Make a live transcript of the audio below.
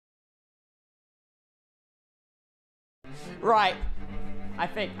Right. I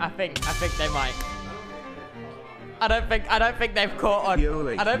think they might. I don't think they've caught on.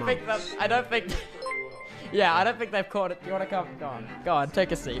 I don't think. Yeah, I don't think they've caught it. Do you want to come? Go on,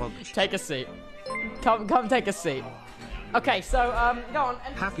 take a seat. Take a seat. Come take a seat. Okay, so, go on.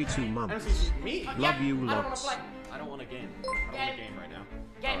 Happy 2 months. Me? Love you lots. I don't want a game. I don't want a game right now.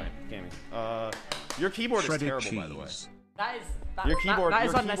 Game. Alright, gaming. Your keyboard is terrible, by the way. Your keyboard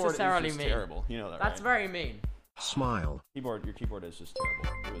is unnecessarily is mean. Terrible. You know that, That's right? very mean. Smile. Your keyboard is just terrible.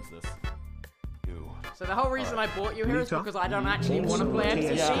 Who is this? You. So the whole reason I bought you here is because I don't actually want to play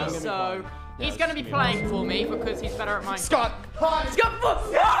MCC, so he's going to be playing for me because he's better at Minecraft. Scott!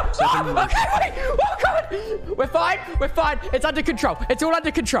 Scott! Okay, wait! Oh, God! We're fine. It's under control. It's all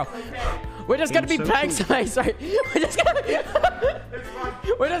under control. We're just going to be playing some Ace Race. We're just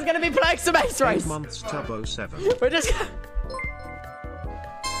going to be playing some Ace Race. 8 months Tubbo 7. We're just...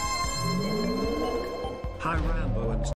 Hi Rambo and